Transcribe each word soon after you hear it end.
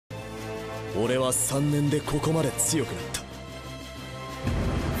俺は3年でここまで強くなった。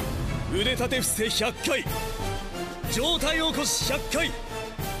腕立て伏せ100回、上体起こし100回、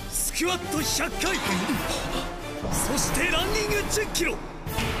スクワット100回、そしてランニング10キロ、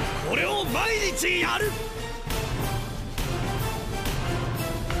これを毎日やる。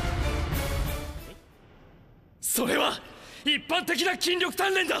それは一般的な筋力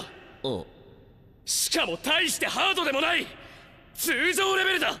鍛錬だ。しかも大してハードでもない通常レ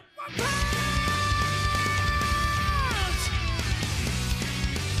ベルだ。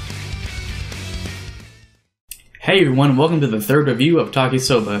Hey everyone, welcome to the third review of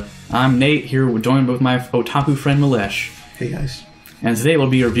Talkisoba. I'm Nate, here joined with my otaku friend Malesh. Hey guys. And today we'll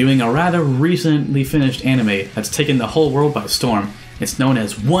be reviewing a rather recently finished anime that's taken the whole world by storm. It's known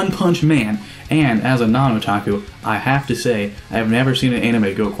as One Punch Man, and as a non-otaku, I have to say, I have never seen an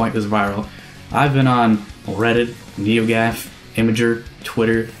anime go quite this viral. I've been on Reddit, NeoGAF, Imgur,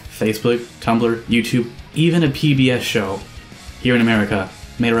 Twitter, Facebook, Tumblr, YouTube, even a PBS show here in America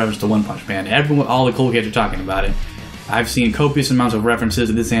made a reference to One Punch Man. Everyone, all the cool kids are talking about it. I've seen copious amounts of references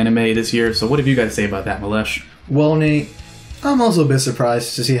to this anime this year, so what have you guys to say about that, Malesh? Well, Nate, I'm also a bit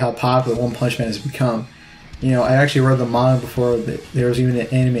surprised to see how popular One Punch Man has become. You know, I actually read the manga before there was even an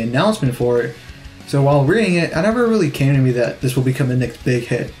anime announcement for it, so while reading it, it never really came to me that this will become the next big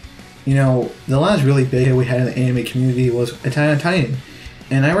hit. You know, the last really big hit we had in the anime community was Attack on Titan,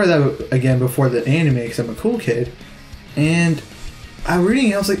 and I read that again before the anime because I'm a cool kid, and I'm reading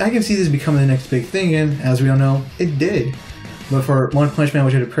it, I was like, I can see this becoming the next big thing, and as we all know, it did. But for One Punch Man,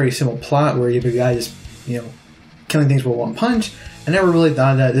 which had a pretty simple plot where you have a guy just, you know, killing things with one punch, I never really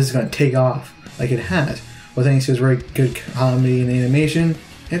thought that this is going to take off like it has. But thanks to its very good comedy and animation,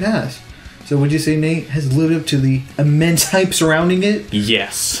 it has. So would you say, Nate, has lived up to the immense hype surrounding it?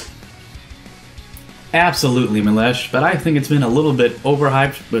 Yes. Absolutely, Malesh, but I think it's been a little bit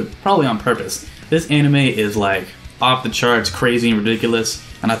overhyped, but probably on purpose. This anime is like off the charts, crazy and ridiculous,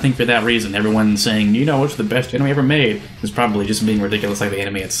 and I think for that reason everyone's saying, you know, what's the best anime ever made, is probably just being ridiculous like the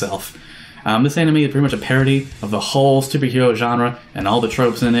anime itself. This anime is pretty much a parody of the whole superhero genre and all the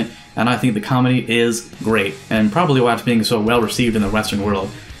tropes in it, and I think the comedy is great, and probably why it's being so well received in the Western world.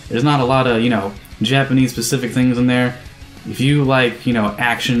 There's not a lot of, you know, Japanese-specific things in there. If you like, you know,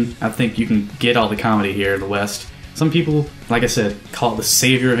 action, I think you can get all the comedy here in the West. Some people, like I said, call it the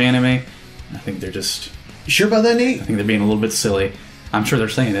savior of anime. I think they're just... You sure about that, Nate? I think they're being a little bit silly. I'm sure they're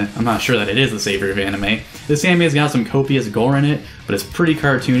saying it. I'm not sure that it is the savior of anime. This anime has got some copious gore in it, but it's pretty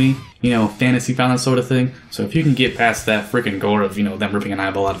cartoony, you know, fantasy violence sort of thing. So if you can get past that freaking gore of, you know, them ripping an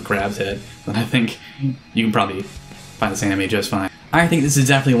eyeball out of a crab's head, then I think you can probably find this anime just fine. I think this is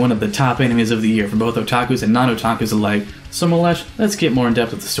definitely one of the top animes of the year for both otakus and non-otakus alike. So Malesh, let's get more in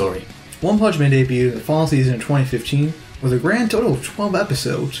depth with the story. One Punch Man debuted in the fall season of 2015 with a grand total of 12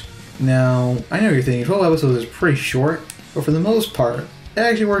 episodes. Now, I know you're thinking 12 episodes is pretty short, but for the most part, it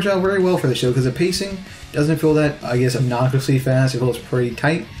actually works out very well for the show because the pacing doesn't feel that, I guess, obnoxiously fast. It feels pretty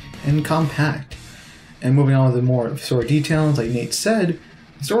tight and compact. And moving on with the more story details, like Nate said,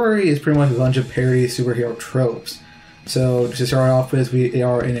 the story is pretty much a bunch of parody superhero tropes. So, to start off with, we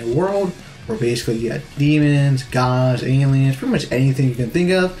are in a world where basically you got demons, gods, aliens, pretty much anything you can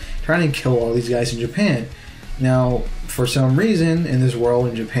think of, trying to kill all these guys in Japan. Now, for some reason, in this world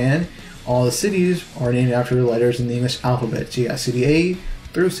in Japan, all the cities are named after the letters in the English alphabet. So you got City A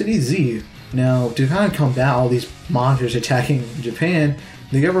through City Z. Now, to kind of combat all these monsters attacking Japan,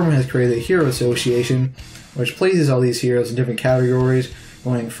 the government has created a Hero Association, which places all these heroes in different categories,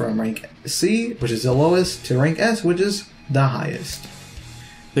 going from rank C, which is the lowest, to rank S, which is the highest.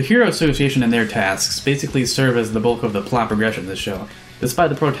 The Hero Association and their tasks basically serve as the bulk of the plot progression of this show. Despite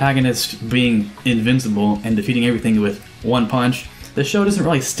the protagonist being invincible and defeating everything with one punch, the show doesn't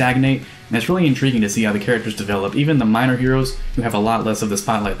really stagnate, and it's really intriguing to see how the characters develop, even the minor heroes who have a lot less of the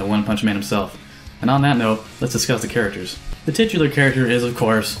spotlight than One Punch Man himself. And on that note, let's discuss the characters. The titular character is, of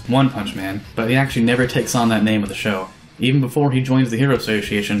course, One Punch Man, but he actually never takes on that name of the show. Even before he joins the Hero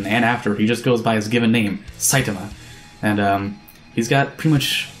Association, and after, he just goes by his given name, Saitama. And he's got pretty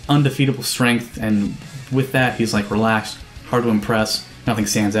much undefeatable strength, and with that, he's like relaxed, hard to impress, nothing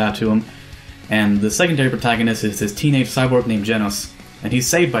stands out to him. And the secondary protagonist is this teenage cyborg named Genos, and he's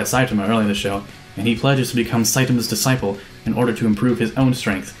saved by Saitama early in the show, and he pledges to become Saitama's disciple in order to improve his own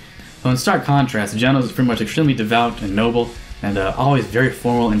strength. So in stark contrast, Genos is pretty much extremely devout and noble, and always very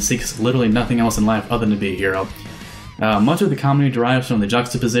formal and seeks literally nothing else in life other than to be a hero. Much of the comedy derives from the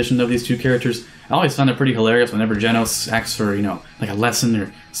juxtaposition of these two characters. I always found it pretty hilarious whenever Genos asks for, you know, like a lesson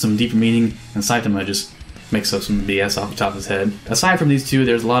or some deeper meaning, and Saitama just makes up some BS off the top of his head. Aside from these two,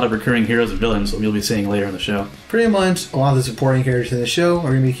 there's a lot of recurring heroes and villains that you'll be seeing later in the show. Pretty much, a lot of the supporting characters in the show are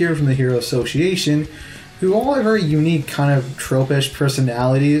going to be heroes from the Hero Association, who all have very unique kind of trope-ish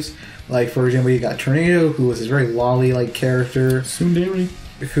personalities. Like, for example, you got Tornado, who was this very lolly-like character. Tsundere.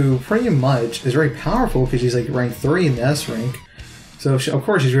 Who pretty much is very powerful because she's like rank 3 in the S rank. So, of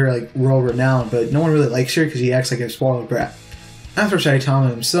course, she's very like world-renowned, but no one really likes her because he acts like a spoiled brat. As for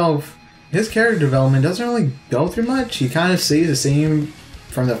Saitama himself, his character development doesn't really go through much. He kind of stays the same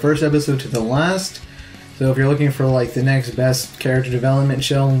from the first episode to the last. So if you're looking for like the next best character development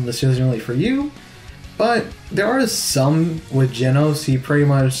show, this isn't really for you. But there are some with Genos. He pretty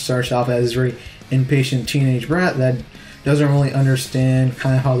much starts off as a very impatient teenage brat that doesn't really understand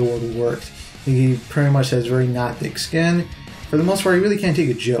kind of how the world works. He pretty much has very not thick skin. For the most part, he really can't take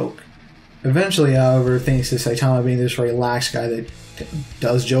a joke. Eventually, however, thanks to Saitama being this very lax guy that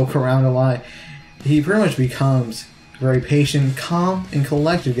does joke around a lot, he pretty much becomes a very patient, calm, and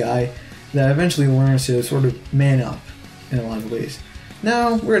collected guy that eventually learns to sort of man up in a lot of ways.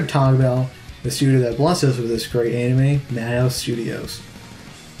 Now, we're going to talk about the studio that blessed us with this great anime, Madhouse Studios.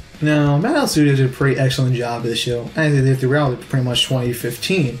 Now, Madhouse Studios did a pretty excellent job of this show. I think they did throughout pretty much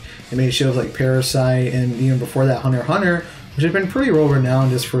 2015. They made shows like Parasite and even before that Hunter x Hunter, which have been pretty well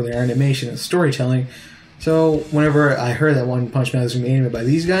renowned just for their animation and storytelling. So whenever I heard that One Punch Man was going to be animated by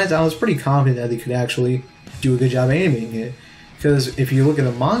these guys, I was pretty confident that they could actually do a good job animating it. Because if you look at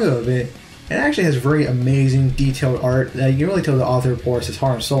the manga of it, it actually has very amazing detailed art that you can really tell the author pours his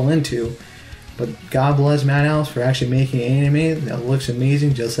heart and soul into. But God bless Madhouse for actually making an anime that looks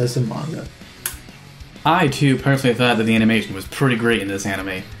amazing just as the manga. I, too, personally thought that the animation was pretty great in this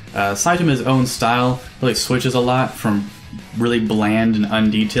anime. Saitama's own style really switches a lot from really bland and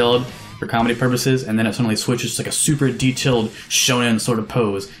undetailed for comedy purposes, and then it suddenly switches to like a super detailed shonen sort of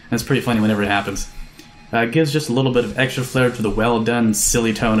pose, and it's pretty funny whenever it happens. It gives just a little bit of extra flair to the well-done,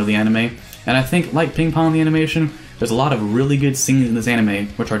 silly tone of the anime, and I think, like Ping Pong the animation, there's a lot of really good scenes in this anime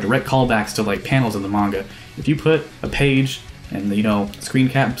which are direct callbacks to like panels in the manga. If you put a page and, you know, screen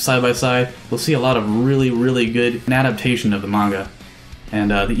cap side by side, you'll see a lot of really good adaptation of the manga.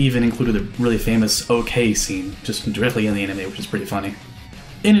 And they even included a really famous OK scene just directly in the anime, which is pretty funny.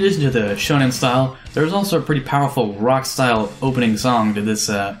 In addition to the shonen style, there's also a pretty powerful rock-style opening song to this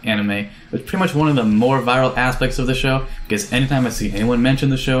anime, which is pretty much one of the more viral aspects of the show, because anytime I see anyone mention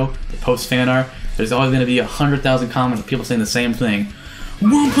the show, or post fan art, there's always going to be 100,000 comments of people saying the same thing.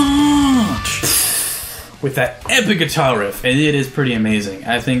 One Punch! With that epic guitar riff, and it is pretty amazing.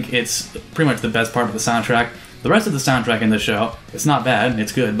 I think it's pretty much the best part of the soundtrack. The rest of the soundtrack in the show, it's not bad,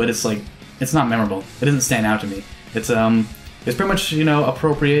 it's good, but it's like, it's not memorable. It doesn't stand out to me. It's pretty much, you know,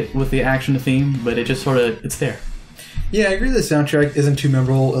 appropriate with the action theme, but it just sort of, it's there. Yeah, I agree the soundtrack isn't too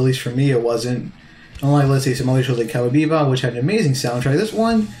memorable, at least for me it wasn't. Unlike, let's say, some other shows like Cowboy Bebop, which had an amazing soundtrack, this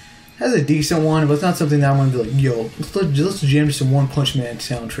one has a decent one, but it's not something that I want to be like, yo, let's jam to some One Punch Man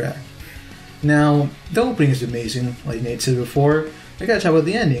soundtrack. Now, the opening is amazing, like Nate said before. I gotta talk about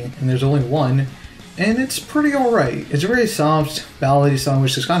the ending, and there's only one, and it's pretty alright. It's a very soft, ballady song,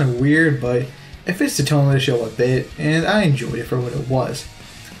 which is kind of weird, but it fits the tone of the show a bit, and I enjoyed it for what it was.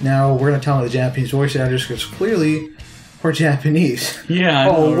 Now, we're going to talk about the Japanese voice actors, because clearly, we're Japanese. Yeah,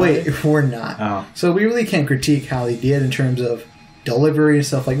 I know, wait, right? we're not. Oh. So we really can't critique how they did in terms of delivery and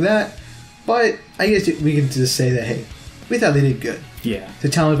stuff like that, but I guess we can just say that, hey, we thought they did good. Yeah. The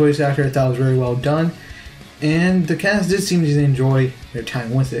talented voice actor I thought was very well done, and the cast did seem to enjoy their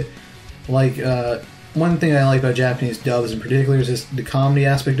time with it. Like, one thing I like about Japanese dubs in particular is just the comedy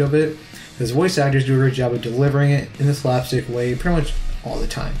aspect of it. Because voice actors do a great job of delivering it in a slapstick way pretty much all the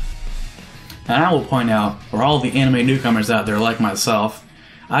time. And I will point out, for all the anime newcomers out there like myself,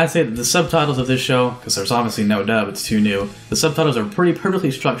 I'd say that the subtitles of this show, because there's obviously no dub, it's too new, the subtitles are pretty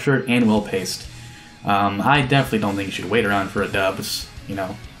perfectly structured and well-paced. I definitely don't think you should wait around for a dub. It's, you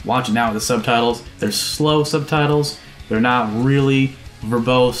know, watch it now with the subtitles. They're slow subtitles, they're not really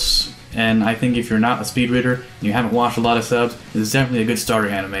verbose, and I think if you're not a speed reader and you haven't watched a lot of subs, it's definitely a good starter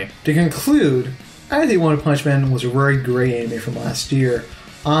anime. To conclude, I think One Punch Man was a very great anime from last year.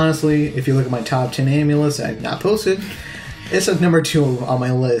 Honestly, if you look at my top 10 anime list I have not posted, it's like number 2 on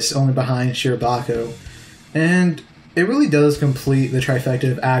my list, only behind Shirobako. And it really does complete the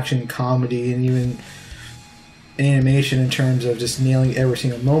trifecta of action, comedy, and even animation in terms of just nailing every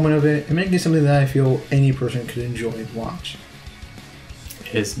single moment of it and making it something that I feel any person could enjoy and watch.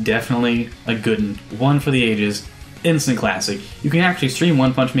 It's definitely a good one for the ages. Instant classic. You can actually stream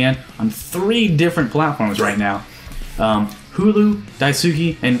One Punch Man on 3 different platforms right now. HULU,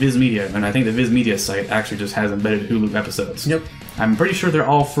 DAISUKI, and Viz Media. And I think the Viz Media site actually just has embedded HULU episodes. Yep. I'm pretty sure they're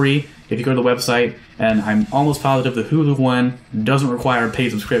all free if you go to the website, and I'm almost positive the Hulu one doesn't require a paid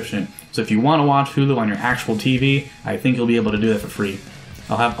subscription. So if you want to watch Hulu on your actual TV, I think you'll be able to do that for free.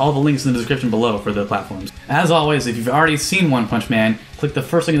 I'll have all the links in the description below for the platforms. As always, if you've already seen One Punch Man, click the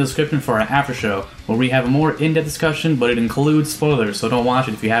first link in the description for our after show, where we have a more in-depth discussion, but it includes spoilers, so don't watch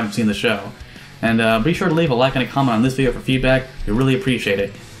it if you haven't seen the show. And be sure to leave a like and a comment on this video for feedback. We really appreciate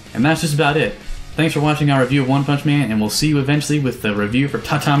it. And that's just about it. Thanks for watching our review of One Punch Man, and we'll see you eventually with the review for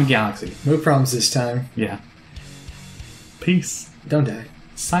Tatami Galaxy. No problems this time. Yeah. Peace. Don't die.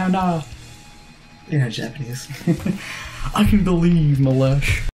 Sayonara. You're not Japanese. I can believe, Malesh.